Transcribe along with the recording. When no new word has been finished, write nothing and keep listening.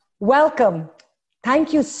Welcome.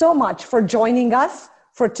 Thank you so much for joining us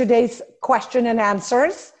for today's question and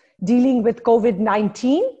answers dealing with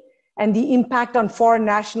COVID-19 and the impact on foreign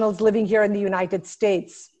nationals living here in the United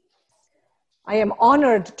States. I am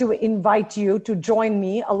honored to invite you to join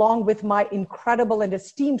me along with my incredible and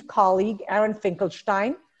esteemed colleague, Aaron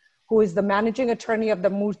Finkelstein, who is the managing attorney of the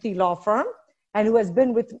Murthy Law Firm and who has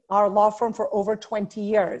been with our law firm for over 20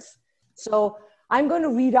 years. So I'm going to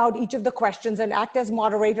read out each of the questions and act as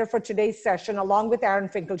moderator for today's session along with Aaron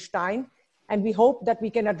Finkelstein. And we hope that we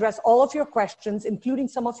can address all of your questions, including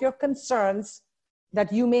some of your concerns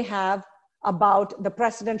that you may have about the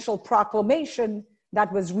presidential proclamation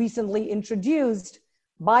that was recently introduced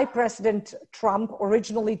by President Trump,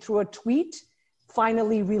 originally through a tweet,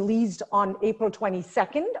 finally released on April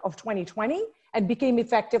 22nd of 2020, and became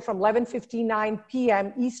effective from 11:59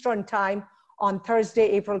 p.m. Eastern Time on Thursday,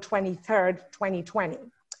 April 23rd, 2020.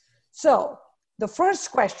 So the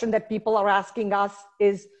first question that people are asking us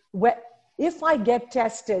is, if I get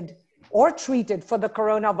tested or treated for the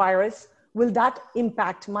coronavirus, will that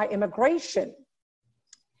impact my immigration?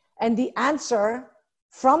 And the answer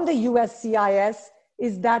from the USCIS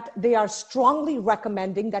is that they are strongly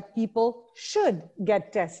recommending that people should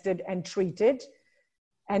get tested and treated.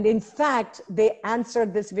 And in fact, they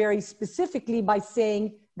answered this very specifically by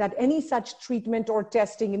saying that any such treatment or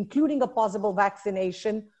testing, including a possible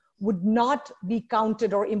vaccination, would not be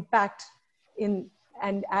counted or impact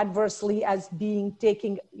and adversely as being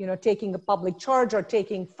taking a public charge or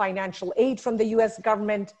taking financial aid from the US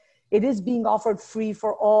government. It is being offered free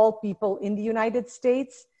for all people in the United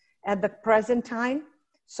States at the present time.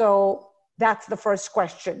 So that's the first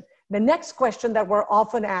question. The next question that we're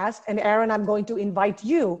often asked, and Aaron, I'm going to invite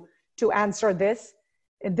you to answer this.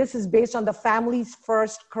 And this is based on the Families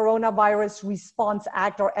First Coronavirus Response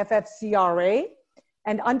Act, or FFCRA.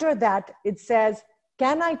 And under that, it says,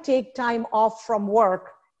 can I take time off from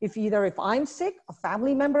work if I'm sick, a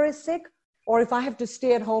family member is sick, or if I have to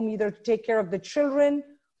stay at home either to take care of the children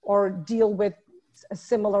or deal with a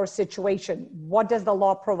similar situation? What does the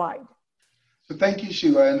law provide? So thank you,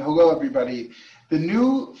 Sheila, and hello, everybody. The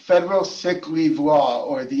new federal sick leave law,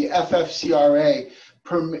 or the FFCRA,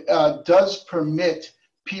 does permit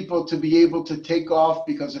people to be able to take off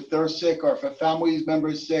because if they're sick or if a family member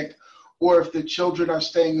is sick or if the children are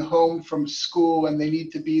staying home from school and they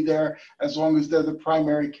need to be there as long as they're the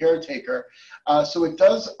primary caretaker. So it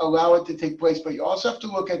does allow it to take place, but you also have to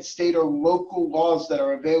look at state or local laws that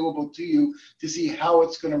are available to you to see how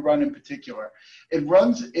it's going to run in particular. It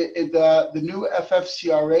runs, the new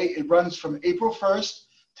FFCRA, it runs from April 1st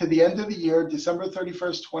to the end of the year, December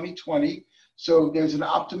 31st, 2020. So there's an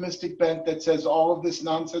optimistic bent that says all of this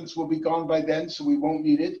nonsense will be gone by then, so we won't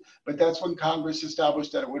need it. But that's when Congress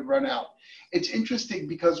established that it would run out. It's interesting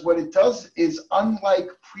because what it does is, unlike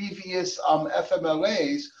previous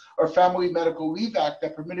FMLAs, or Family Medical Leave Act,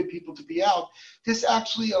 that permitted people to be out, this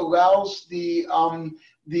actually allows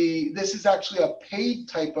this is actually a paid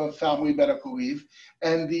type of family medical leave,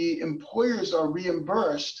 and the employers are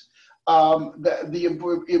reimbursed. That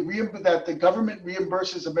the government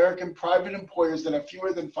reimburses American private employers that have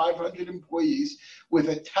fewer than 500 employees with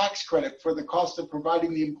a tax credit for the cost of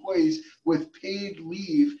providing the employees with paid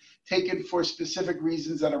leave taken for specific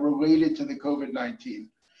reasons that are related to the COVID-19.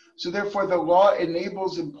 So therefore, the law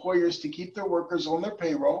enables employers to keep their workers on their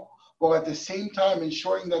payroll, while at the same time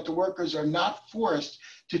ensuring that the workers are not forced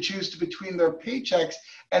to choose between their paychecks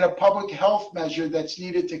and a public health measure that's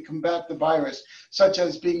needed to combat the virus, such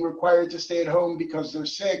as being required to stay at home because they're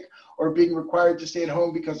sick, or being required to stay at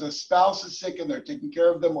home because a spouse is sick and they're taking care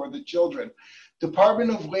of them, or the children. Department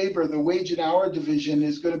of Labor, the Wage and Hour Division,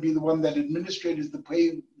 is going to be the one that administrates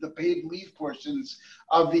the paid leave portions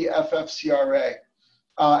of the FFCRA.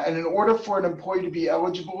 And in order for an employee to be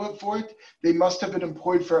eligible for it, they must have been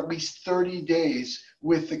employed for at least 30 days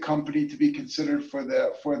with the company to be considered for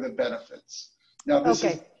the benefits. Now, this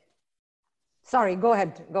is... Sorry, go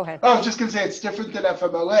ahead. I was just going to say it's different than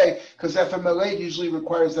FMLA, because FMLA usually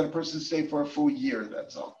requires that a person stay for a full year,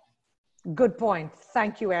 that's all. Good point.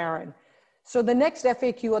 Thank you, Aaron. So the next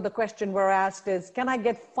FAQ, or the question we're asked, is, can I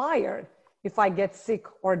get fired if I get sick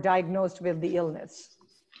or diagnosed with the illness?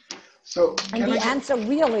 And the answer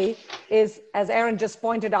really is, as Aaron just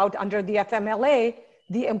pointed out, under the FMLA,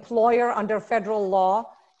 the employer under federal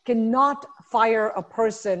law cannot fire a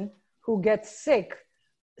person who gets sick,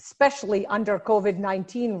 especially under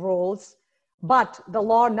COVID-19 rules. But the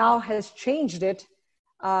law now has changed it,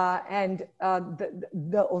 and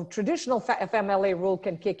the traditional FMLA rule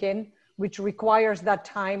can kick in, which requires that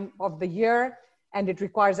time of the year, and it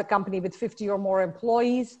requires a company with 50 or more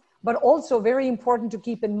employees. But also very important to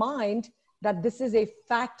keep in mind that this is a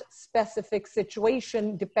fact-specific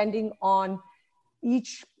situation depending on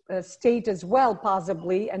each state as well,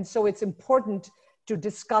 possibly. And so it's important to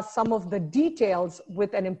discuss some of the details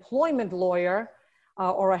with an employment lawyer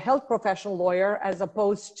or a health professional lawyer as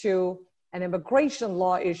opposed to an immigration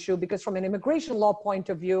law issue, because from an immigration law point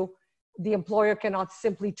of view, the employer cannot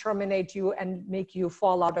simply terminate you and make you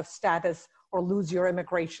fall out of status or lose your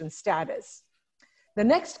immigration status. The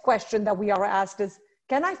next question that we are asked is,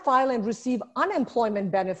 can I file and receive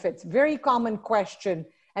unemployment benefits? Very common question.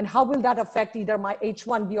 And how will that affect either my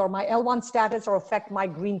H-1B or my L-1 status or affect my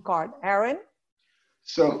green card? Aaron?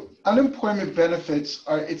 So unemployment benefits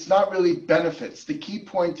it's not really benefits. The key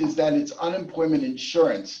point is that it's unemployment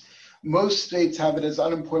insurance. Most states have it as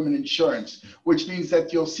unemployment insurance, which means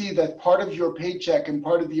that you'll see that part of your paycheck and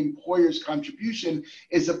part of the employer's contribution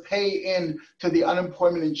is a pay in to the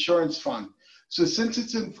unemployment insurance fund. So since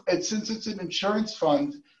it's an insurance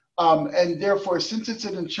fund, and therefore since it's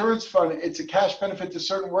an insurance fund, it's a cash benefit to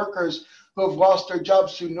certain workers who have lost their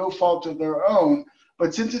jobs through no fault of their own.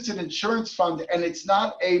 But since it's an insurance fund and it's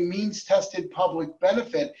not a means-tested public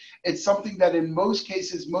benefit, it's something that in most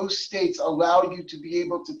cases, most states allow you to be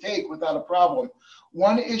able to take without a problem.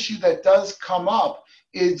 One issue that does come up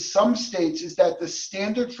in some states is that the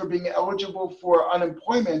standard for being eligible for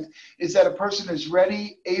unemployment is that a person is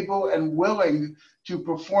ready, able, and willing to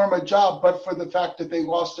perform a job, but for the fact that they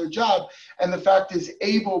lost their job. And the fact is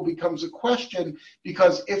able becomes a question,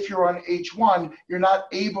 because if you're on H-1, you're not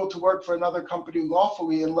able to work for another company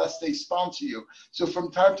lawfully unless they sponsor you. So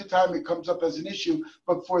from time to time, it comes up as an issue,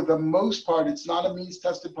 but for the most part, it's not a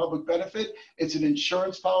means-tested public benefit. It's an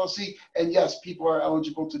insurance policy. And yes, people are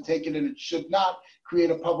eligible to take it, and it should not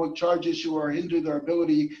create a public charge issue or hinder their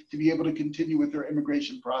ability to be able to continue with their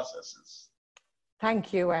immigration processes.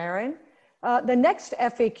 Thank you, Aaron. The next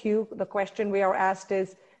FAQ, the question we are asked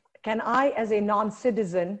is, can I, as a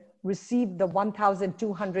non-citizen, receive the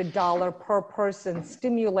 $1,200 per person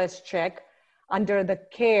stimulus check under the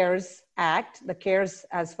CARES Act? The CARES,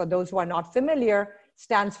 as for those who are not familiar,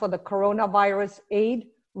 stands for the Coronavirus Aid,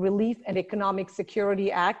 Relief, and Economic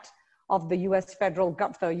Security Act of the US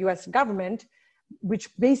the US government, which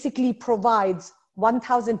basically provides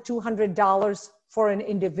 $1,200 for an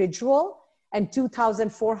individual and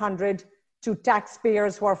 $2,400 to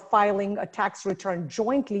taxpayers who are filing a tax return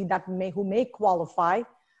jointly who may qualify.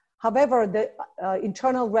 However, the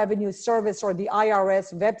Internal Revenue Service, or the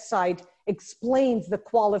IRS website, explains the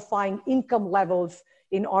qualifying income levels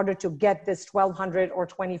in order to get this $1,200 or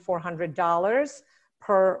 $2,400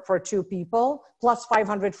 for two people, plus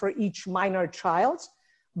 $500 for each minor child.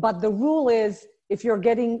 But the rule is, if you're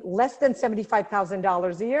getting less than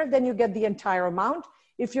 $75,000 a year, then you get the entire amount.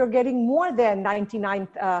 If you're getting more than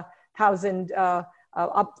 $99,000,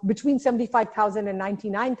 up between $75,000 and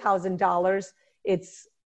 $99,000, it's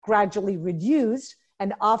gradually reduced.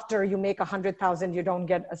 And after you make $100,000, you don't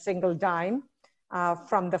get a single dime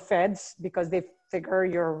from the feds, because they figure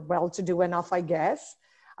you're well-to-do enough, I guess.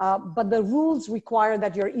 But the rules require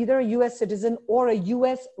that you're either a US citizen or a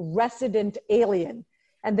US resident alien.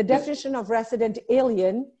 And the definition of resident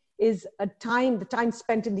alien is the time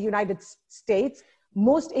spent in the United States.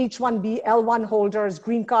 Most H-1B, L-1 holders,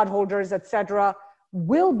 green card holders, etc.,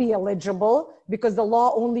 will be eligible, because the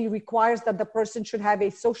law only requires that the person should have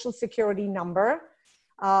a social security number.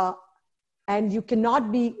 And you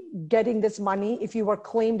cannot be getting this money if you were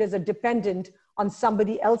claimed as a dependent on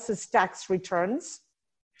somebody else's tax returns.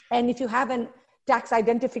 And if you have a tax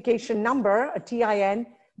identification number, a TIN,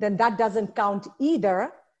 then that doesn't count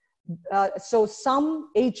either. So some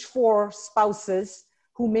H-4 spouses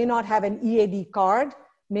who may not have an EAD card,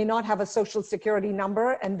 may not have a social security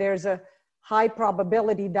number, and there's a high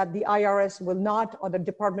probability that the IRS will not, or the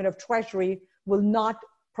Department of Treasury will not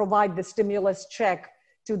provide the stimulus check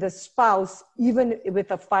to the spouse, even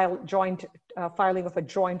with a filing of a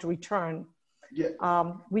joint return.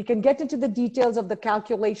 Yeah. We can get into the details of the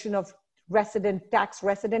calculation of resident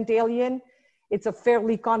alien. It's a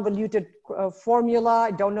fairly convoluted formula.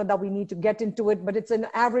 I don't know that we need to get into it, but it's an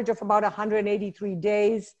average of about 183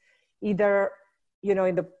 days, either,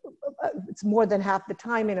 it's more than half the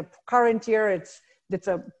time in a current year. It's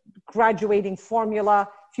a graduating formula.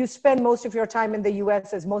 If you spend most of your time in the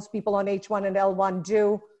US, as most people on H-1 and L-1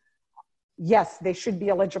 do, yes, they should be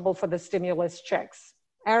eligible for the stimulus checks.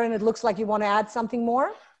 Aaron, it looks like you want to add something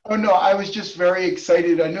more? Oh, no, I was just very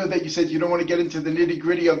excited. I know that you said you don't want to get into the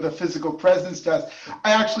nitty-gritty of the physical presence test.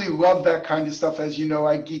 I actually love that kind of stuff. As you know,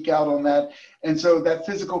 I geek out on that. And so that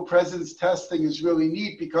physical presence testing is really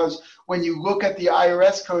neat, because when you look at the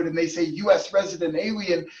IRS code and they say US resident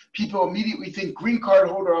alien, people immediately think green card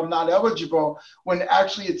holder, I'm not eligible, when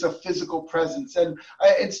actually it's a physical presence. And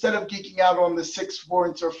instead of geeking out on the 6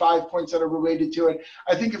 points or 5 points that are related to it,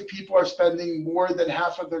 I think if people are spending more than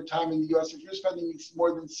half of their time in the US, if you're spending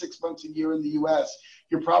more than 6 months a year in the US,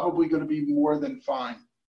 you're probably going to be more than fine.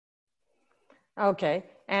 Okay.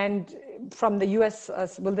 And from the US,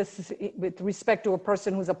 will this, with respect to a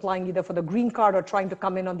person who's applying either for the green card or trying to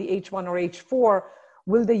come in on the H1 or H4,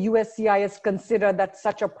 will the USCIS consider that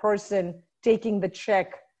such a person taking the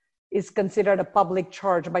check is considered a public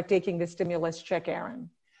charge by taking the stimulus check, Aaron?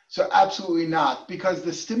 So absolutely not, because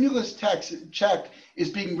the stimulus check is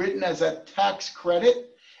being written as a tax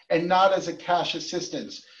credit and not as a cash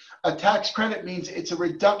assistance. A tax credit means it's a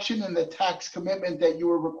reduction in the tax commitment that you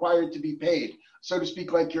are required to be paid, so to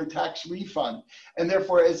speak, like your tax refund. And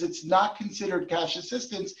therefore, as it's not considered cash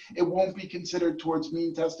assistance, it won't be considered towards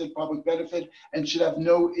mean tested public benefit and should have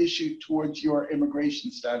no issue towards your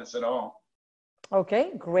immigration status at all.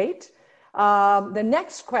 Okay, great. The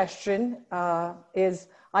next question is,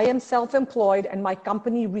 I am self-employed and my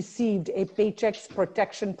company received a Paycheck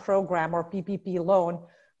Protection Program or PPP loan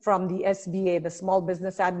from the SBA, the Small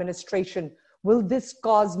Business Administration. Will this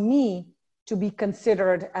cause me to be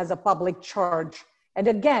considered as a public charge? And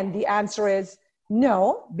again, the answer is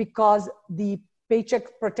no, because the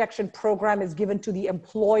Paycheck Protection Program is given to the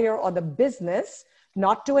employer or the business,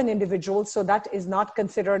 not to an individual. So that is not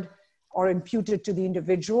considered or imputed to the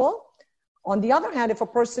individual. On the other hand, if a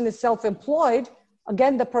person is self-employed,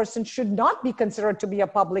 again, the person should not be considered to be a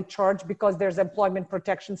public charge because there's employment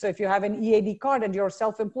protection. So if you have an EAD card and you're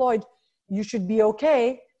self-employed, you should be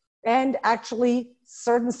okay. And actually,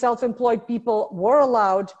 certain self-employed people were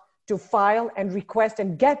allowed to file and request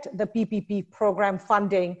and get the PPP program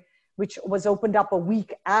funding, which was opened up a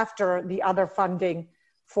week after the other funding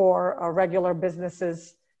for regular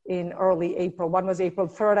businesses in early April. One was April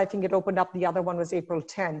 3rd, I think it opened up. The other one was April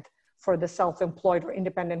 10th for the self-employed or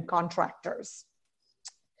independent contractors.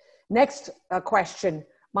 Next question.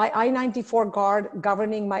 My I-94 card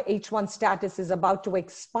governing my H-1 status is about to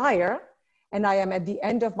expire, and I am at the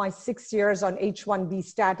end of my 6 years on H-1B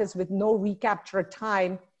status with no recapture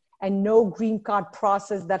time and no green card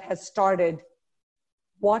process that has started.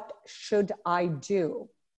 What should I do?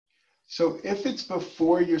 So if it's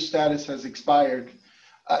before your status has expired,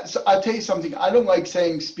 so I'll tell you something, I don't like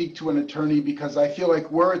saying speak to an attorney, because I feel like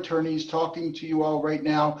we're attorneys talking to you all right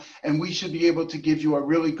now, and we should be able to give you a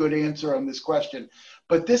really good answer on this question.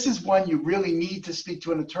 But this is one you really need to speak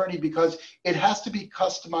to an attorney, because it has to be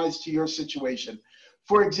customized to your situation.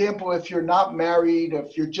 For example, if you're not married,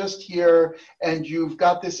 if you're just here and you've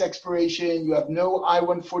got this expiration, you have no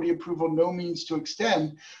I-140 approval, no means to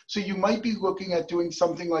extend, so you might be looking at doing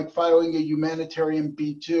something like filing a humanitarian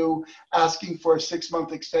B-2, asking for a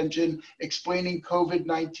 6-month extension, explaining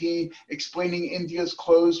COVID-19, explaining India's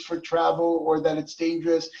closed for travel or that it's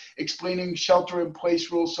dangerous, explaining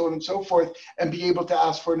shelter-in-place rules, so on and so forth, and be able to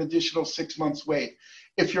ask for an additional 6 months wait.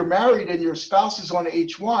 If you're married and your spouse is on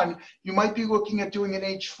H1, you might be looking at doing an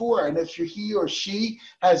H4. And if he or she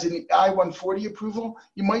has an I-140 approval,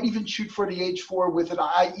 you might even shoot for the H4 with an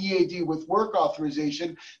EAD with work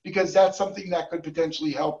authorization, because that's something that could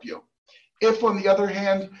potentially help you. If, on the other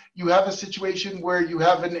hand, you have a situation where you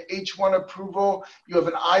have an H1 approval, you have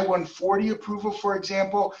an I-140 approval, for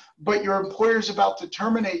example, but your employer is about to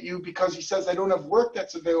terminate you because he says, I don't have work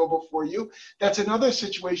that's available for you, that's another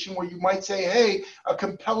situation where you might say, hey, a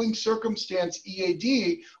compelling circumstance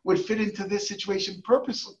EAD would fit into this situation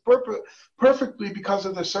perfectly because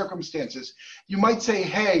of the circumstances. You might say,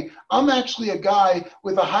 hey, I'm actually a guy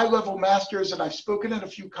with a high-level master's, and I've spoken at a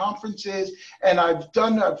few conferences, and I've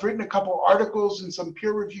written a couple articles in some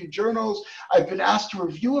peer-reviewed journals. I've been asked to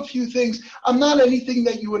review a few things. I'm not anything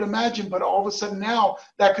that you would imagine, but all of a sudden now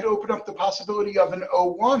that could open up the possibility of an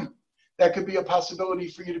O1. That could be a possibility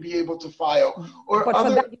for you to be able to file. Or but for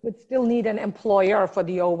that, you would still need an employer for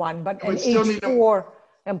the O1, but an H4,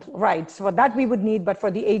 right, so for that we would need, but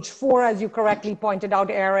for the H4, as you correctly pointed out,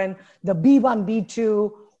 Aaron, the B1,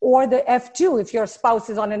 B2, or the F2, if your spouse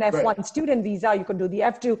is on an F1 student visa, you could do the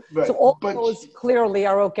F2. Right. So all those clearly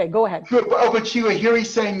are okay. Go ahead. Good. But Sheila, here he's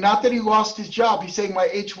saying not that he lost his job. He's saying my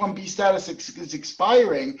H1B status is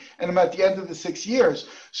expiring and I'm at the end of the 6 years.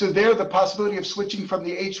 So there, the possibility of switching from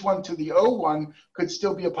the H1 to the O1 could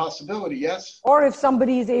still be a possibility, yes? Or if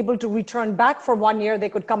somebody is able to return back for 1 year, they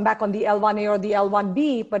could come back on the L1A or the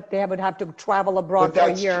L1B, but they would have to travel abroad for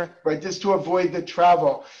a year. Right, just to avoid the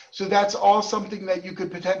travel. So that's all something that you could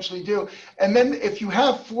potentially potentially do. And then if you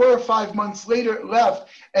have 4 or 5 months later left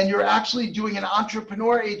and you're actually doing an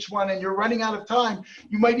entrepreneur H1 and you're running out of time,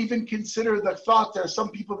 you might even consider the thought. There are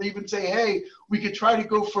some people that even say, hey, we could try to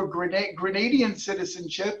go for Grenadian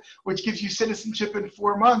citizenship, which gives you citizenship in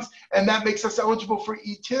 4 months. And that makes us eligible for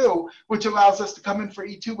E2, which allows us to come in for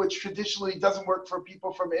E2, which traditionally doesn't work for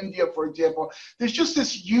people from India, for example. There's just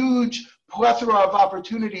this huge plethora of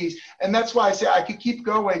opportunities. And that's why I say I could keep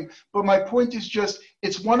going. But my point is just,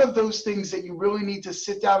 it's one of those things that you really need to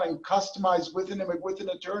sit down and customize with an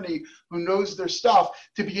attorney who knows their stuff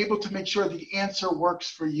to be able to make sure the answer works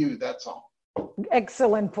for you. That's all.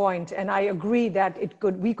 Excellent point. And I agree that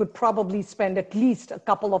we could probably spend at least a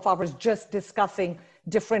couple of hours just discussing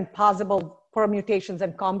different possible permutations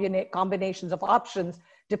and combinations of options,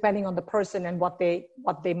 depending on the person and what they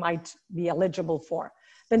might be eligible for.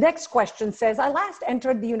 The next question says, I last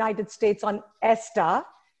entered the United States on ESTA,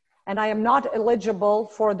 and I am not eligible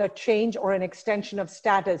for the change or an extension of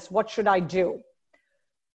status. What should I do?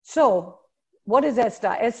 So what is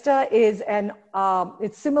ESTA? ESTA is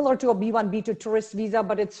it's similar to a B1, B2 tourist visa,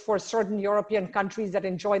 but it's for certain European countries that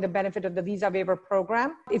enjoy the benefit of the visa waiver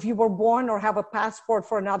program. If you were born or have a passport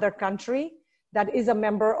for another country that is a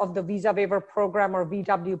member of the visa waiver program or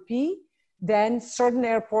VWP, then certain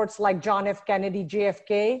airports like John F. Kennedy,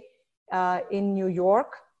 JFK in New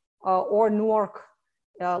York, or Newark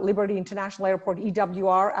Liberty International Airport,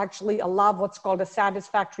 EWR, actually allow what's called a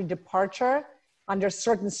satisfactory departure under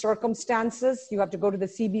certain circumstances. You have to go to the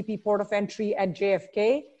CBP port of entry at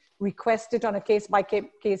JFK, request it on a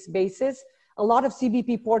case-by-case basis. A lot of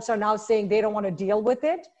CBP ports are now saying they don't want to deal with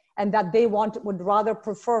it and that they would rather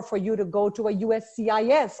prefer for you to go to a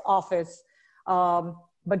USCIS office.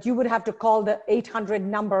 But you would have to call the 800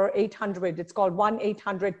 number, 800, it's called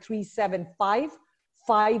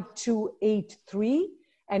 1-800-375-5283,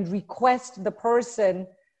 and request the person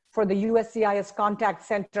for the USCIS contact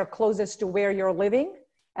center closest to where you're living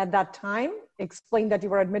at that time. Explain that you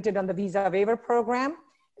were admitted on the visa waiver program.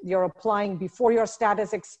 You're applying before your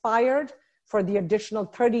status expired for the additional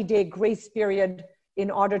 30-day grace period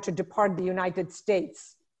in order to depart the United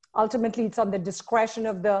States. Ultimately, it's on the discretion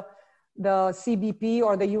of the CBP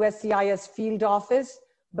or the USCIS field office,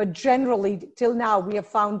 but generally, till now, we have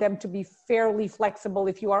found them to be fairly flexible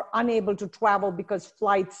if you are unable to travel because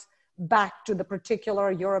flights back to the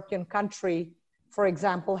particular European country, for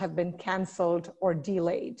example, have been canceled or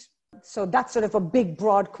delayed. So that's sort of a big,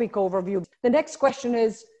 broad, quick overview. The next question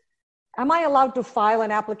is, am I allowed to file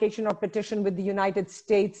an application or petition with the United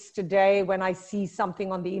States today when I see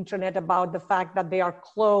something on the internet about the fact that they are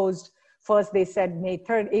closed? First, they said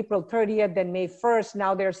April 30th, then May 1st.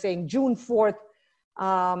 Now they're saying June 4th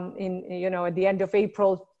at the end of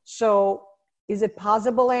April. So is it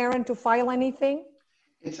possible, Aaron, to file anything?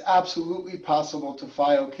 It's absolutely possible to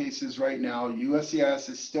file cases right now. USCIS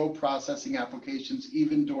is still processing applications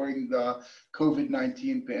even during the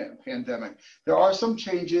COVID-19 pandemic. There are some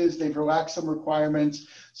changes. They've relaxed some requirements,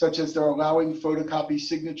 such as they're allowing photocopy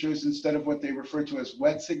signatures instead of what they refer to as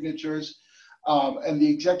wet signatures. And the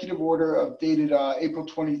executive order dated April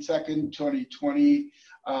 22nd, 2020,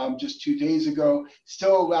 just 2 days ago,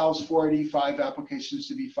 still allows 485 applications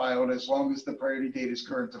to be filed as long as the priority date is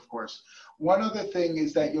current, of course. One other thing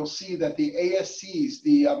is that you'll see that the ASCs,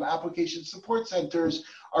 the application support centers,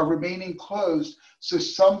 are remaining closed. So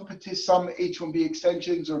some H-1B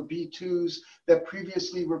extensions or B2s that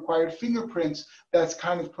previously required fingerprints, that's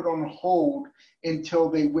kind of put on hold until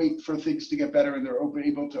they wait for things to get better and they're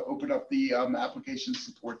able to open up the application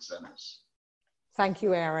support centers. Thank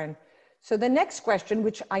you, Aaron. So the next question,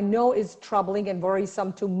 which I know is troubling and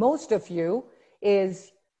worrisome to most of you,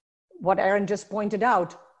 is what Aaron just pointed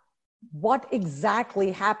out. What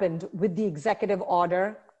exactly happened with the executive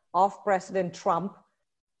order of President Trump,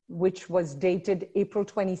 which was dated April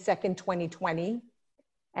 22nd, 2020?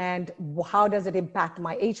 And how does it impact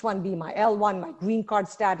my H-1B, my L-1, my green card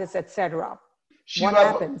status, etc.? What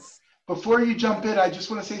happens? Before you jump in, I just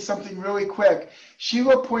want to say something really quick.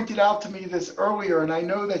 Sheila pointed out to me this earlier, and I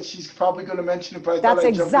know that she's probably going to mention it, but that's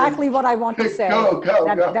exactly what I want to say. Go.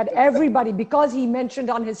 That everybody, because he mentioned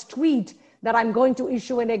on his tweet that I'm going to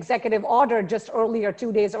issue an executive order just earlier,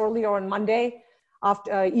 2 days earlier on Monday,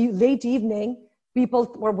 after late evening,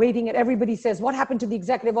 people were waiting and everybody says, what happened to the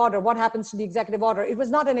executive order? What happens to the executive order? It was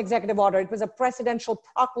not an executive order. It was a presidential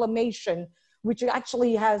proclamation, which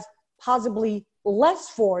actually has possibly less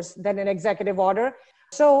force than an executive order.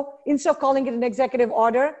 So instead of calling it an executive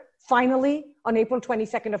order, finally on April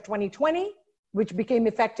 22nd of 2020, which became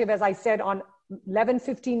effective, as I said, on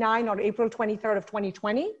 11/59 on April 23rd of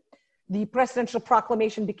 2020, the presidential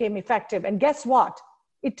proclamation became effective. And guess what?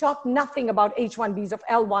 It talked nothing about H-1Bs, of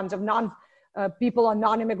L-1s, of people on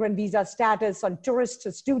non-immigrant visa status, on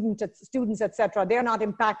tourists, students, etc. They're not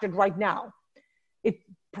impacted right now. It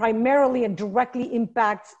primarily and directly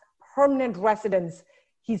impacts permanent residents.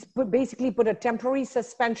 He's basically put a temporary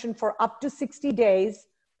suspension for up to 60 days,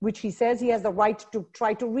 which he says he has the right to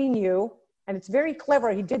try to renew. And it's very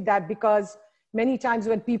clever he did that, because many times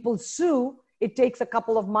when people sue, it takes a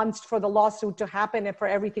couple of months for the lawsuit to happen and for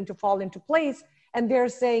everything to fall into place. And they're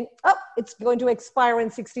saying, oh, it's going to expire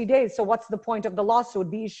in 60 days. So what's the point of the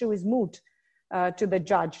lawsuit? The issue is moot to the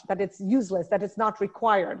judge, that it's useless, that it's not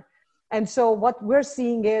required. And so what we're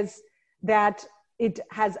seeing is that it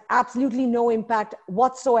has absolutely no impact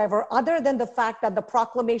whatsoever, other than the fact that the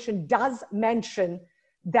proclamation does mention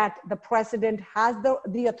that the president has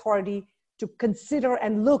the authority to consider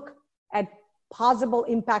and look at possible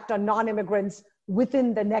impact on non-immigrants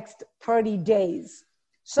within the next 30 days.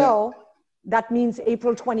 So that means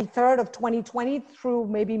April 23rd of 2020 through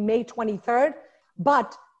maybe May 23rd.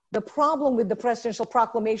 But the problem with the presidential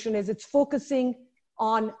proclamation is it's focusing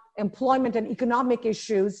on employment and economic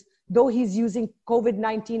issues, though he's using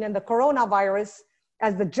COVID-19 and the coronavirus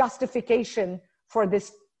as the justification for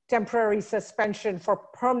this temporary suspension for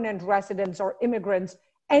permanent residents or immigrants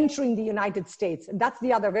entering the United States. And that's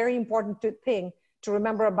the other very important thing to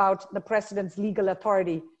remember about the president's legal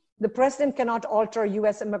authority. The president cannot alter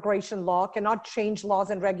US immigration law, cannot change laws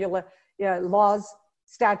and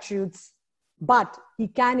statutes, but he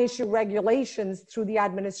can issue regulations through the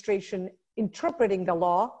administration interpreting the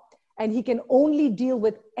law, and he can only deal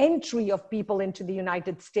with entry of people into the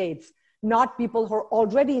United States, not people who are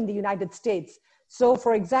already in the United States. So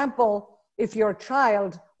for example, if your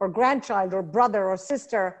child or grandchild or brother or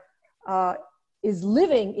sister is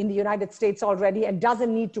living in the United States already and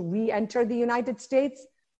doesn't need to re-enter the United States,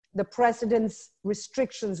 the president's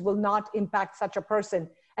restrictions will not impact such a person.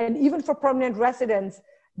 And even for permanent residents,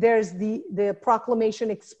 there's the proclamation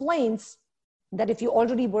explains that if you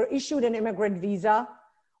already were issued an immigrant visa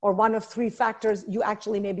or one of three factors, you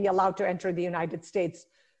actually may be allowed to enter the United States.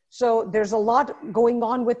 So there's a lot going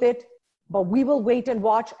on with it, but we will wait and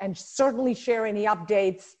watch and certainly share any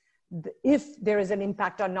updates if there is an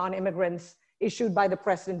impact on non-immigrants issued by the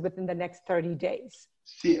president within the next 30 days.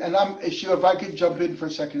 See, and Sheila, if I could jump in for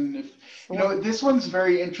a second, you know, this one's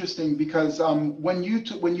very interesting because when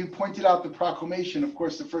you pointed out the proclamation, of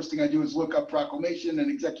course, the first thing I do is look up proclamation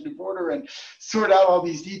and executive order and sort out all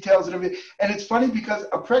these details and everything. And it's funny because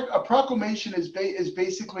a proclamation is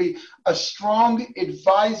basically a strong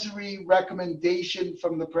advisory recommendation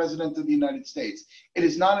from the President of the United States. It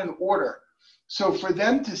is not an order. So for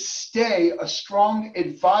them to stay a strong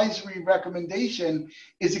advisory recommendation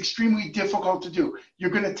is extremely difficult to do. You're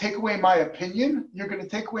going to take away my opinion. You're going to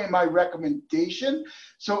take away my recommendation.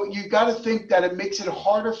 So you got to think that it makes it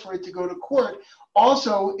harder for it to go to court.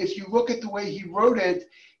 Also, if you look at the way he wrote it,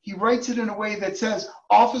 he writes it in a way that says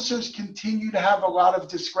officers continue to have a lot of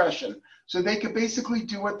discretion. So they can basically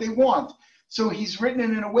do what they want. So he's written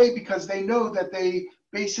it in a way because they know that they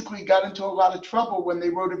basically got into a lot of trouble when they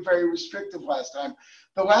wrote it very restrictive last time.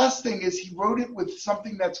 The last thing is he wrote it with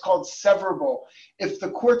something that's called severable. If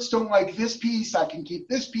the courts don't like this piece, I can keep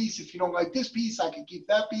this piece. If you don't like this piece, I can keep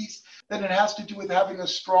that piece. Then it has to do with having a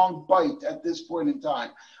strong bite at this point in time.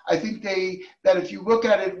 I think that if you look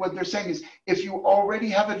at it, what they're saying is if you already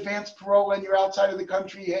have advanced parole and you're outside of the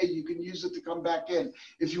country, hey, you can use it to come back in.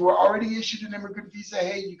 If you were already issued an immigrant visa,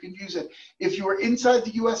 hey, you can use it. If you were inside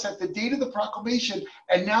the US at the date of the proclamation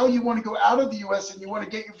and now you want to go out of the US and you want to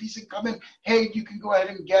get your visa and come in, hey, you can go ahead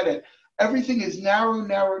and get it. Everything is narrow,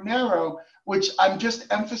 narrow, narrow, which I'm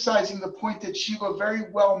just emphasizing the point that Sheila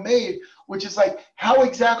very well made, which is like, how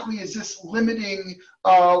exactly is this limiting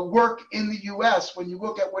work in the US? When you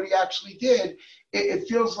look at what he actually did, it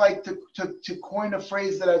feels like, to coin a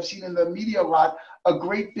phrase that I've seen in the media a lot, a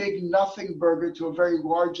great big nothing burger to a very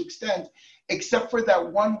large extent, except for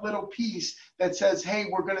that one little piece that says, hey,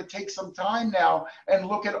 we're going to take some time now and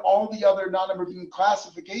look at all the other non-immigrant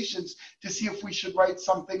classifications to see if we should write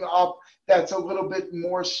something up that's a little bit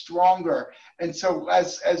more stronger. And so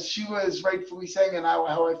as Sheila is rightfully saying, and how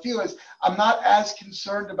I feel is, I'm not as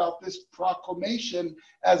concerned about this proclamation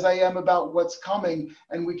as I am about what's coming.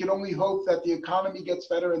 And we can only hope that the economy gets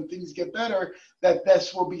better and things get better, that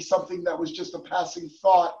this will be something that was just a passing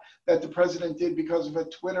thought that the president did because of a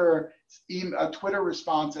Twitter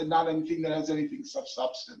response and not anything that has anything of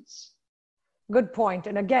substance. Good point.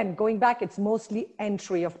 And again, going back, it's mostly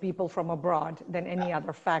entry of people from abroad than any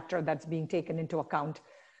other factor that's being taken into account.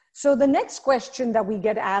 So the next question that we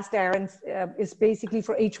get asked, Aaron, is basically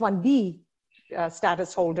for H-1B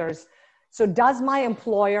status holders. So does my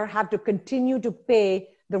employer have to continue to pay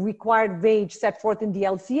the required wage set forth in the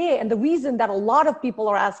LCA. And the reason that a lot of people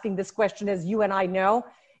are asking this question, as you and I know,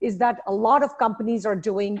 is that a lot of companies are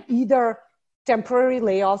doing either temporary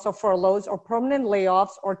layoffs or furloughs or permanent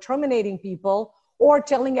layoffs or terminating people or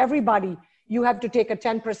telling everybody you have to take a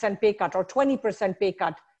 10% pay cut or 20% pay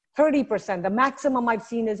cut, 30%. The maximum I've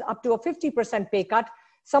seen is up to a 50% pay cut.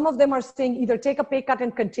 Some of them are saying either take a pay cut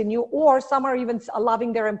and continue, or some are even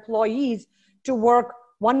allowing their employees to work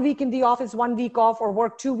 1 week in the office, 1 week off, or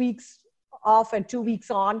work 2 weeks off and 2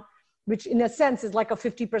 weeks on, which in a sense is like a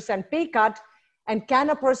 50% pay cut. And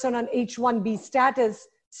can a person on H-1B status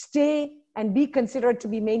stay and be considered to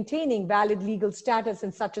be maintaining valid legal status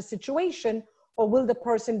in such a situation? Or will the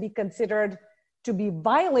person be considered to be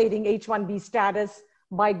violating H-1B status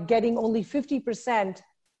by getting only 50%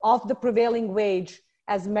 of the prevailing wage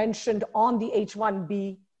as mentioned on the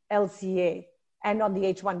H-1B LCA and on the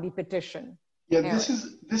H-1B petition? Yeah,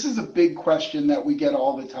 this is a big question that we get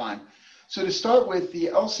all the time. So to start with, the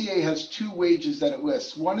LCA has two wages that it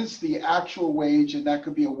lists. One is the actual wage, and that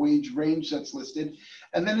could be a wage range that's listed.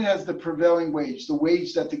 And then it has the prevailing wage, the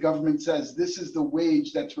wage that the government says this is the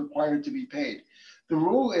wage that's required to be paid. The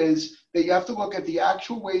rule is that you have to look at the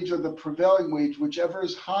actual wage or the prevailing wage, whichever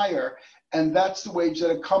is higher, and that's the wage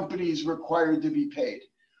that a company is required to be paid.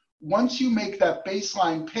 Once you make that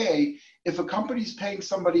baseline pay, if a company is paying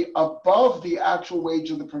somebody above the actual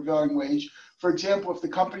wage or the prevailing wage, for example, if the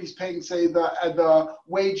company is paying, say, the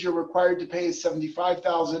wage you're required to pay is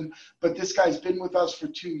 $75,000, but this guy's been with us for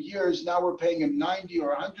 2 years, now we're paying him $90,000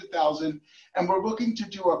 or $100,000, and we're looking to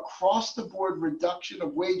do across-the-board reduction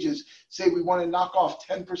of wages. Say we want to knock off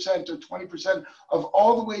 10% or 20% of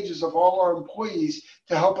all the wages of all our employees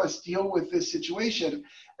to help us deal with this situation.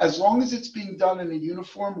 As long as it's being done in a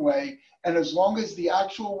uniform way, and as long as the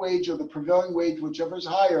actual wage or the prevailing wage, whichever is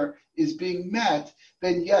higher, is being met,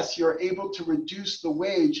 then yes, you're able to reduce the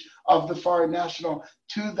wage of the foreign national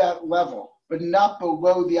to that level, but not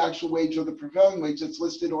below the actual wage or the prevailing wage that's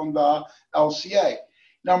listed on the LCA.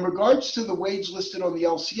 Now, in regards to the wage listed on the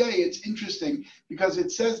LCA, it's interesting because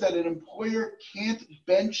it says that an employer can't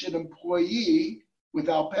bench an employee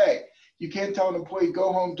without pay. You can't tell an employee,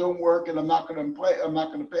 go home, don't work, and I'm not going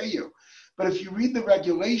to pay you. But if you read the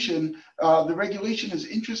regulation is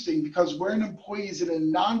interesting because where an employee is in a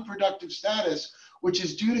non-productive status, which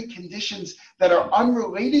is due to conditions that are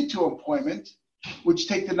unrelated to employment, which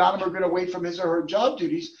take the non-immigrant away from his or her job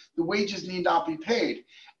duties, the wages need not be paid.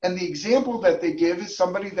 And the example that they give is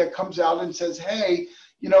somebody that comes out and says, hey,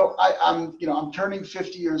 I'm turning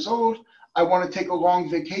 50 years old. I want to take a long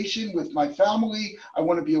vacation with my family. I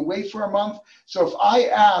want to be away for a month. So if I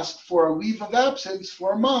ask for a leave of absence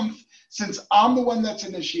for a month, since I'm the one that's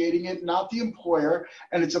initiating it, not the employer,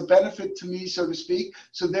 and it's a benefit to me, so to speak,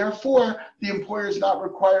 so therefore the employer is not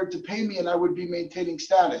required to pay me and I would be maintaining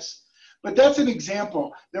status. But that's an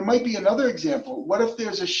example. There might be another example. What if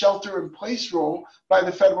there's a shelter-in-place rule by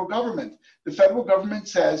the federal government? The federal government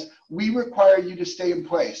says, we require you to stay in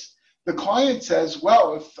place. The client says,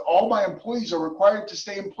 well, if all my employees are required to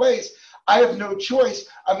stay in place, I have no choice.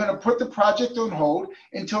 I'm going to put the project on hold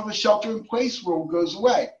until the shelter-in-place rule goes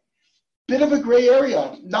away. Bit of a gray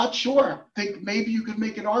area, not sure. Think maybe you could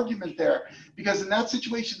make an argument there because in that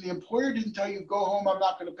situation, the employer didn't tell you, go home, I'm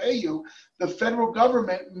not going to pay you. The federal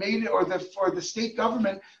government made it, or the state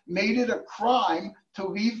government made it a crime to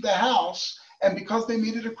leave the house. And because they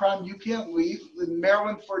made it a crime, you can't leave. In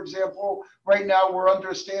Maryland, for example, right now we're under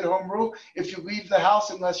a stay-at-home rule. If you leave the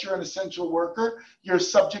house, unless you're an essential worker, you're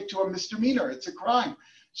subject to a misdemeanor. It's a crime.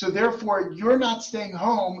 So therefore, you're not staying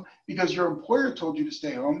home because your employer told you to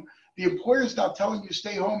stay home. The employer is not telling you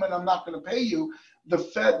stay home and I'm not going to pay you.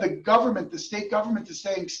 The government, the state government is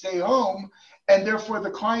saying stay home, and therefore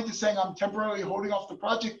the client is saying I'm temporarily holding off the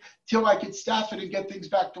project till I can staff it and get things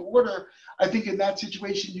back to order. I think in that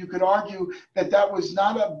situation you could argue that that was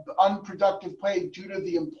not an unproductive play due to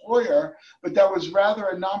the employer, but that was rather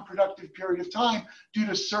a non-productive period of time due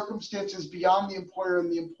to circumstances beyond the employer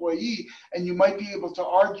and the employee. And you might be able to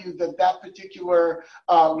argue that that particular,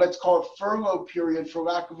 let's call it furlough period, for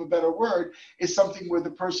lack of a better word, is something where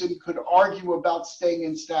the person could argue about staying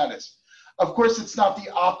in status. Of course, it's not the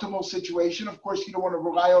optimal situation. Of course, you don't want to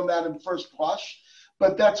rely on that in first blush,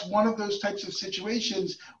 but that's one of those types of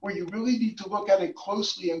situations where you really need to look at it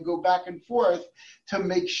closely and go back and forth to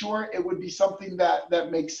make sure it would be something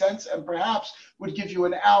that makes sense and perhaps would give you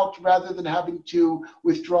an out rather than having to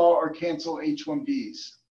withdraw or cancel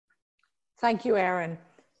H-1Bs. Thank you, Aaron.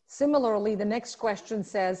 Similarly, the next question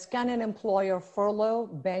says, can an employer furlough,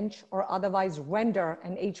 bench, or otherwise render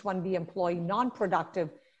an H-1B employee non-productive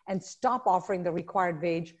and stop offering the required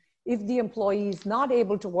wage if the employee is not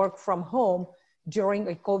able to work from home during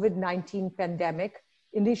a COVID-19 pandemic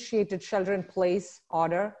initiated shelter-in-place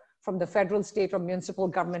order from the federal, state, or municipal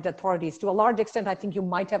government authorities? To a large extent, I think you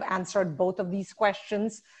might have answered both of these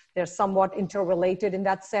questions. They're somewhat interrelated in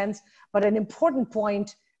that sense. But an important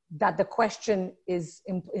point that the question is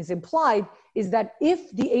implied is that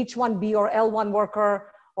if the H-1B or L-1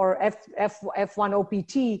 worker or F-1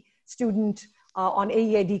 OPT student on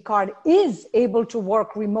AEID card is able to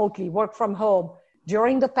work remotely, work from home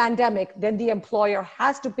during the pandemic, then the employer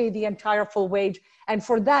has to pay the entire full wage. And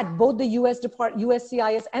for that, both the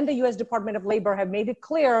USCIS and the US Department of Labor have made it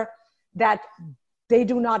clear that they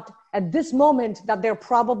do not, at this moment, that they're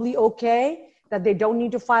probably okay, that they don't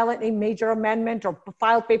need to file a major amendment or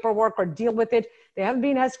file paperwork or deal with it. They haven't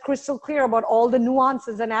been as crystal clear about all the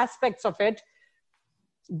nuances and aspects of it.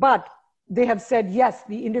 But they have said, yes,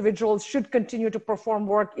 the individuals should continue to perform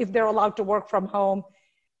work if they're allowed to work from home.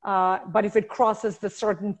 But if it crosses the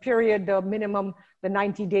certain period, the minimum, the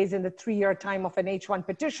 90 days in the 3-year time of an H-1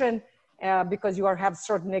 petition, because you have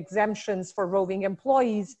certain exemptions for roving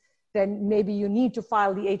employees, then maybe you need to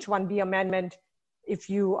file the H-1B amendment if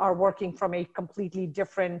you are working from a completely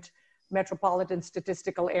different metropolitan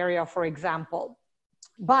statistical area, for example.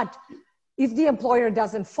 But if the employer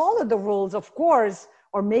doesn't follow the rules, of course,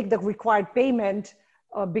 or make the required payment,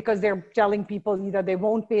 because they're telling people either they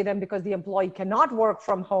won't pay them because the employee cannot work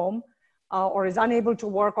from home or is unable to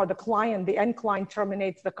work, or the end client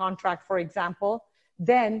terminates the contract, for example,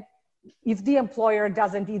 then if the employer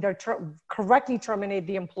doesn't either correctly terminate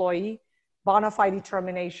the employee, bona fide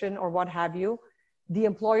termination or what have you, the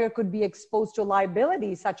employer could be exposed to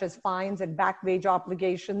liability such as fines and back wage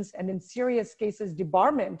obligations, and in serious cases,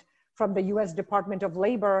 debarment from the US Department of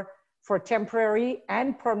Labor for temporary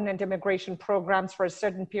and permanent immigration programs for a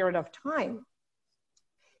certain period of time.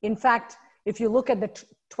 In fact, if you look at the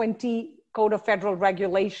 20 Code of Federal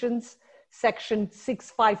Regulations, section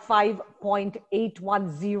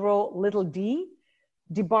 655.810 d,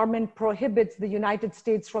 debarment prohibits the United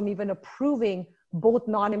States from even approving both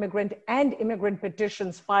non-immigrant and immigrant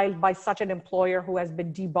petitions filed by such an employer who has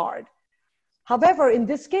been debarred. However, in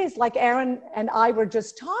this case, like Aaron and I were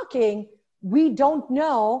just talking, we don't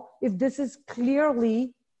know if this is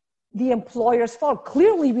clearly the employer's fault.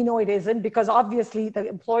 Clearly, we know it isn't, because obviously the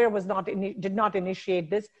employer did not initiate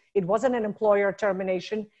this. It wasn't an employer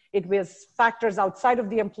termination. It was factors outside of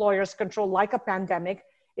the employer's control, like a pandemic.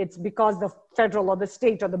 It's because the federal or the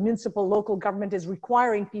state or the municipal local government is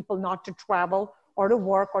requiring people not to travel or to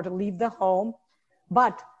work or to leave the home.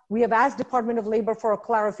 But we have asked Department of Labor for a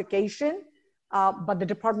clarification, but the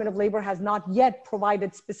Department of Labor has not yet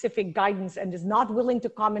provided specific guidance and is not willing to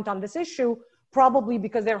comment on this issue, probably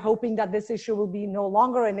because they're hoping that this issue will be no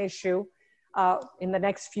longer an issue in the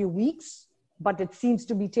next few weeks. But it seems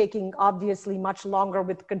to be taking obviously much longer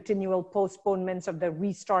with continual postponements of the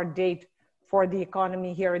restart date for the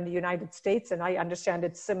economy here in the United States. And I understand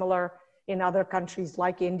it's similar in other countries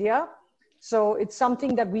like India. So it's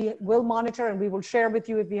something that we will monitor, and we will share with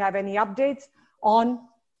you if we have any updates on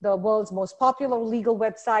the world's most popular legal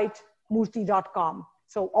website, murthy.com.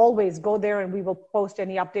 So always go there, and we will post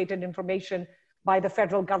any updated information by the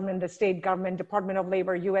federal government, the state government, Department of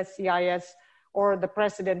Labor, USCIS, or the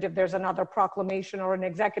president if there's another proclamation or an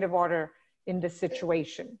executive order in this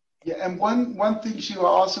situation. Yeah, and one thing, Sheila,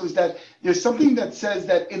 also is that there's something that says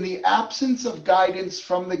that in the absence of guidance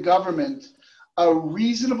from the government, a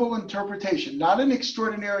reasonable interpretation, not an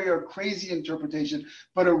extraordinary or crazy interpretation,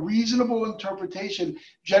 but a reasonable interpretation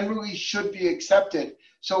generally should be accepted.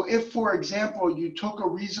 So if, for example, you took a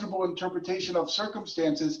reasonable interpretation of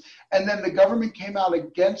circumstances and then the government came out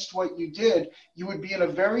against what you did, you would be in a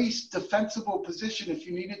very defensible position if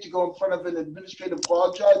you needed to go in front of an administrative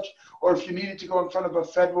law judge, or if you needed to go in front of a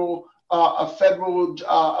federal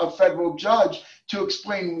judge to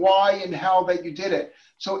explain why and how that you did it.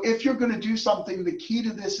 So if you're going to do something, the key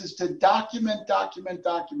to this is to document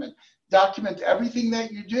everything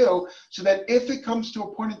that you do, so that if it comes to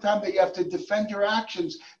a point in time that you have to defend your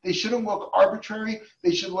actions, they shouldn't look arbitrary,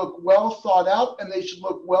 they should look well thought out, and they should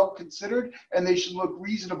look well considered, and they should look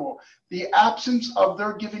reasonable. The absence of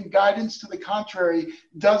their giving guidance to the contrary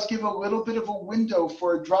does give a little bit of a window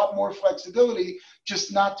for a drop more flexibility,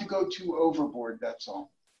 just not to go too overboard, that's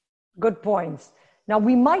all. Good points. Now,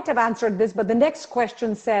 we might have answered this, but the next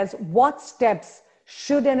question says, what steps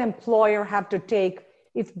should an employer have to take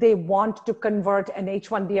if they want to convert an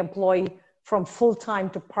H-1B employee from full-time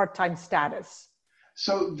to part-time status?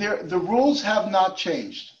 So the rules have not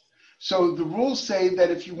changed. So the rules say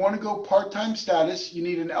that if you want to go part-time status, you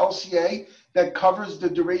need an LCA that covers the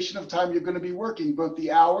duration of time you're going to be working, both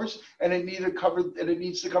the hours, and it needs to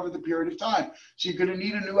cover the period of time. So you're going to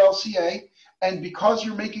need a new LCA. And because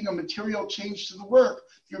you're making a material change to the work,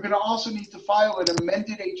 you're going to also need to file an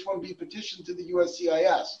amended H-1B petition to the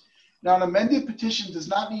USCIS. Now, an amended petition does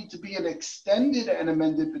not need to be an extended and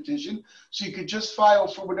amended petition, so you could just file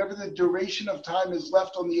for whatever the duration of time is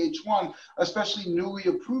left on the H-1, especially newly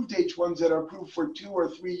approved H-1s that are approved for 2 or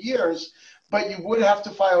 3 years, but you would have to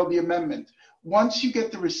file the amendment. Once you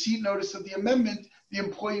get the receipt notice of the amendment, the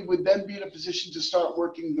employee would then be in a position to start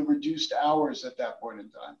working the reduced hours at that point in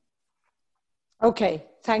time. Okay,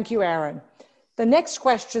 thank you, Aaron. The next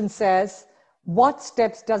question says, what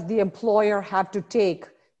steps does the employer have to take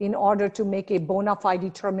in order to make a bona fide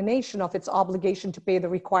determination of its obligation to pay the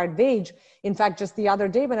required wage? In fact, just the other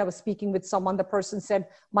day when I was speaking with someone, the person said,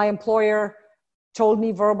 my employer told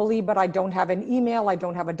me verbally, but I don't have an email, I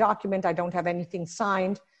don't have a document, I don't have anything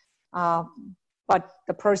signed. But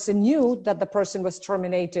the person knew that the person was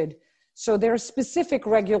terminated. So there are specific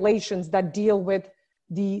regulations that deal with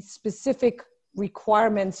the specific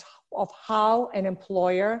requirements of how an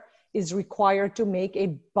employer is required to make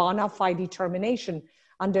a bona fide determination.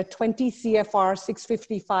 Under 20 CFR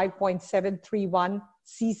 655.731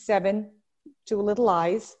 C7, 2 little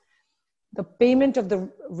i's, the payment of the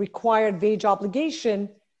required wage obligation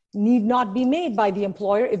need not be made by the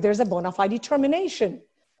employer if there's a bona fide determination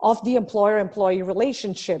of the employer-employee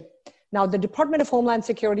relationship. Now, the Department of Homeland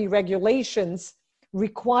Security regulations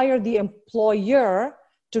require the employer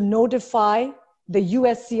to notify the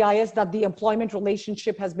USCIS that the employment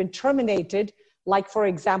relationship has been terminated, like, for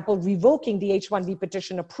example, revoking the H-1B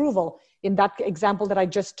petition approval. In that example that I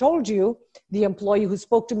just told you, the employee who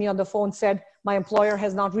spoke to me on the phone said, my employer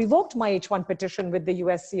has not revoked my H-1 petition with the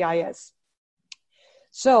USCIS.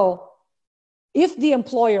 So if the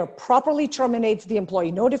employer properly terminates the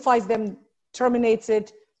employee, notifies them, terminates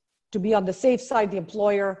it, to be on the safe side, the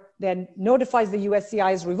employer then notifies the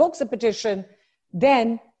USCIS, revokes the petition,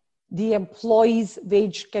 then the employee's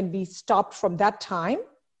wage can be stopped from that time.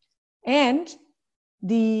 And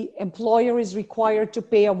the employer is required to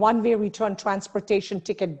pay a one-way return transportation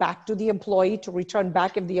ticket back to the employee to return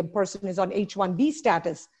back if the person is on H-1B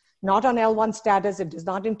status, not on L-1 status. It does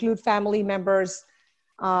not include family members.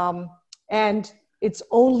 And it's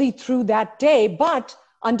only through that day, but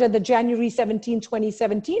under the January 17,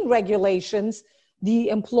 2017 regulations, the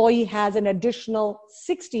employee has an additional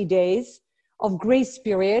 60 days of grace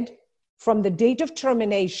period from the date of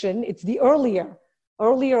termination. It's the earlier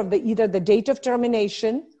of the either the date of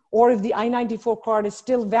termination, or if the I-94 card is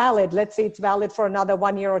still valid, let's say it's valid for another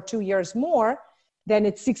 1 year or 2 years more, then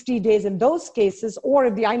it's 60 days in those cases. Or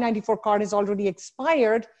if the I-94 card is already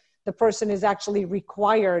expired, the person is actually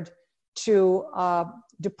required to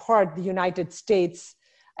depart the United States.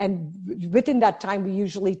 And within that time, we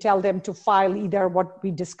usually tell them to file either what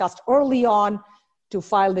we discussed early on, to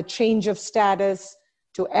file the change of status,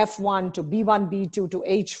 to F1, to B1, B2, to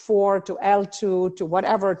H4, to L2, to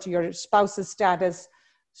whatever, to your spouse's status.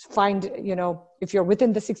 Find, if you're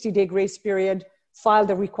within the 60-day grace period, file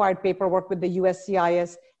the required paperwork with the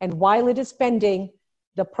USCIS. And while it is pending,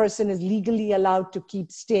 the person is legally allowed to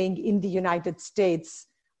keep staying in the United States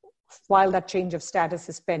while that change of status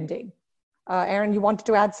is pending. Aaron, you wanted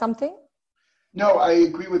to add something? No, I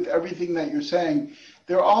agree with everything that you're saying.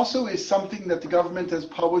 There also is something that the government has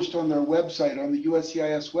published on their website, on the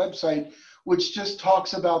USCIS website, which just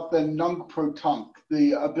talks about the nunc-pro-tunc,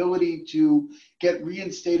 the ability to get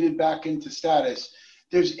reinstated back into status.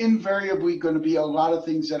 There's invariably going to be a lot of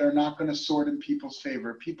things that are not going to sort in people's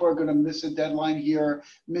favor. People are going to miss a deadline here,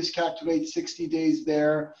 miscalculate 60 days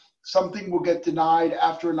there. Something will get denied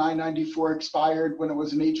after an I-94 expired when it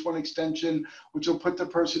was an H-1 extension, which will put the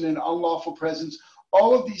person in unlawful presence.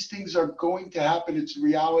 All of these things are going to happen. It's the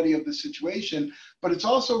reality of the situation, but it's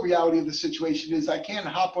also reality of the situation is I can't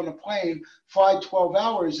hop on a plane, fly 12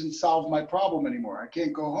 hours and solve my problem anymore. I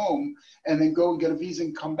can't go home and then go and get a visa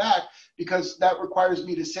and come back, because that requires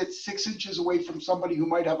me to sit 6 inches away from somebody who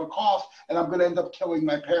might have a cough, and I'm going to end up killing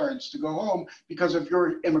my parents to go home because of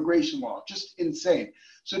your immigration law. Just insane.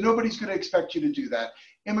 So nobody's going to expect you to do that.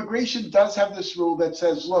 Immigration does have this rule that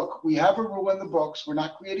says, look, we have a rule in the books. We're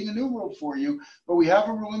not creating a new rule for you, but we have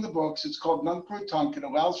a rule in the books. It's called nunc-pro-tunc. It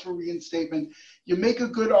allows for reinstatement. You make a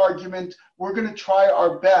good argument. We're going to try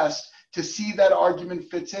our best to see that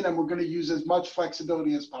argument fits in, and we're going to use as much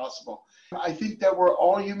flexibility as possible. I think that we're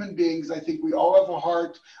all human beings. I think we all have a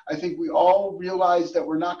heart. I think we all realize that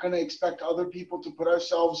we're not going to expect other people to put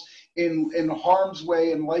ourselves in harm's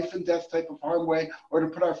way, in life and death type of harm way, or to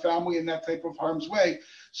put our family in that type of harm's way.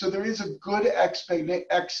 So there is a good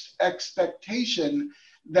expectation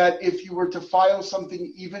that if you were to file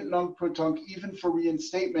something even non-protonc, even for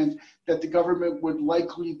reinstatement, that the government would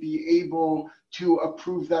likely be able to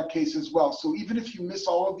approve that case as well. So even if you miss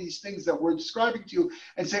all of these things that we're describing to you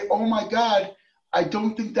and say, oh my God, I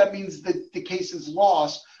don't think that means that the case is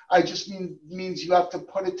lost. I just means you have to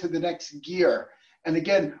put it to the next gear. And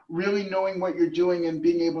again, really knowing what you're doing and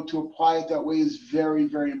being able to apply it that way is very,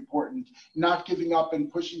 very important. Not giving up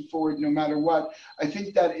and pushing forward no matter what. I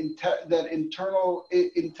think that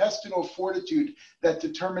intestinal fortitude, that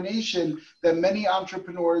determination that many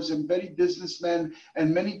entrepreneurs and many businessmen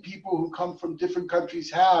and many people who come from different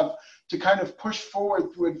countries have to kind of push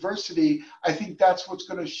forward through adversity, I think that's what's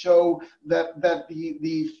going to show that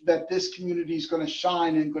this community is going to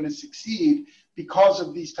shine and going to succeed because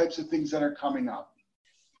of these types of things that are coming up.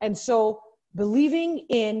 And so believing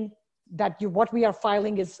in that what we are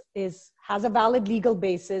filing has a valid legal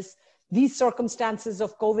basis. These circumstances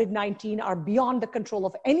of COVID-19 are beyond the control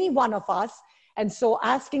of any one of us. And so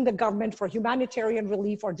asking the government for humanitarian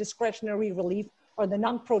relief or discretionary relief or the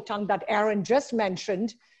non-proton that Aaron just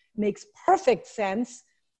mentioned makes perfect sense.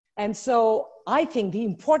 And so I think the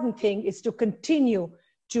important thing is to continue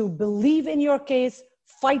to believe in your case,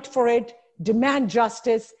 fight for it, demand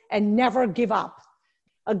justice, and never give up.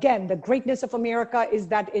 Again, the greatness of America is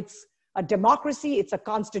that it's a democracy, it's a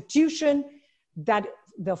constitution, that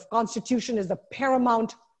the Constitution is the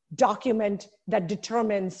paramount document that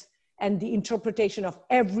determines and the interpretation of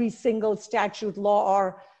every single statute, law,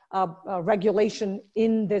 or regulation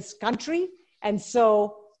in this country. And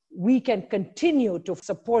so we can continue to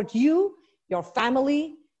support you, your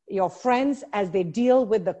family, your friends as they deal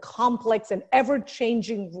with the complex and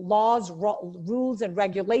ever-changing laws, rules, and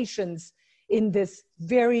regulations in this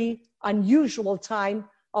very unusual time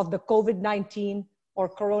of the COVID-19 or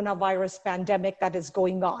coronavirus pandemic that is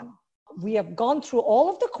going on. We have gone through all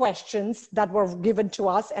of the questions that were given to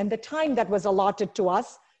us and the time that was allotted to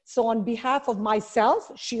us. So on behalf of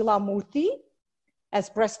myself, Sheila Murthy, as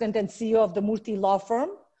President and CEO of the Murthy Law Firm,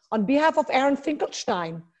 on behalf of Aaron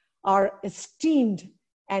Finkelstein, our esteemed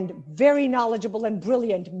and very knowledgeable and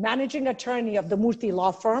brilliant managing attorney of the Murthy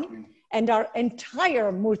Law Firm, and our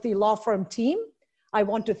entire Murthy Law Firm team, I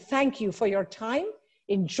want to thank you for your time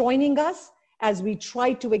in joining us as we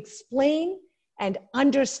try to explain and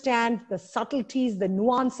understand the subtleties, the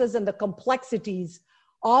nuances, and the complexities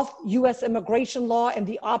of US immigration law and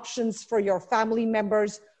the options for your family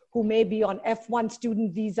members who may be on F1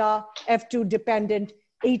 student visa, F2 dependent,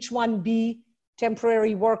 H1B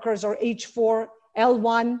temporary workers, or H4,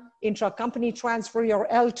 L1 intra-company transfer, your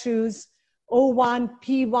L2s, O1,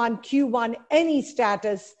 P1, Q1, any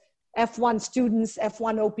status, F1 students,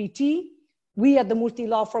 F1 OPT. We at the Murthy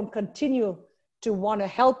Law Firm continue to want to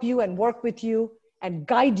help you and work with you and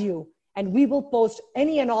guide you. And we will post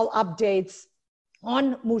any and all updates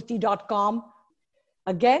on murthy.com.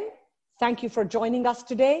 Again, thank you for joining us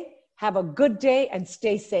today. Have a good day and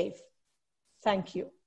stay safe. Thank you.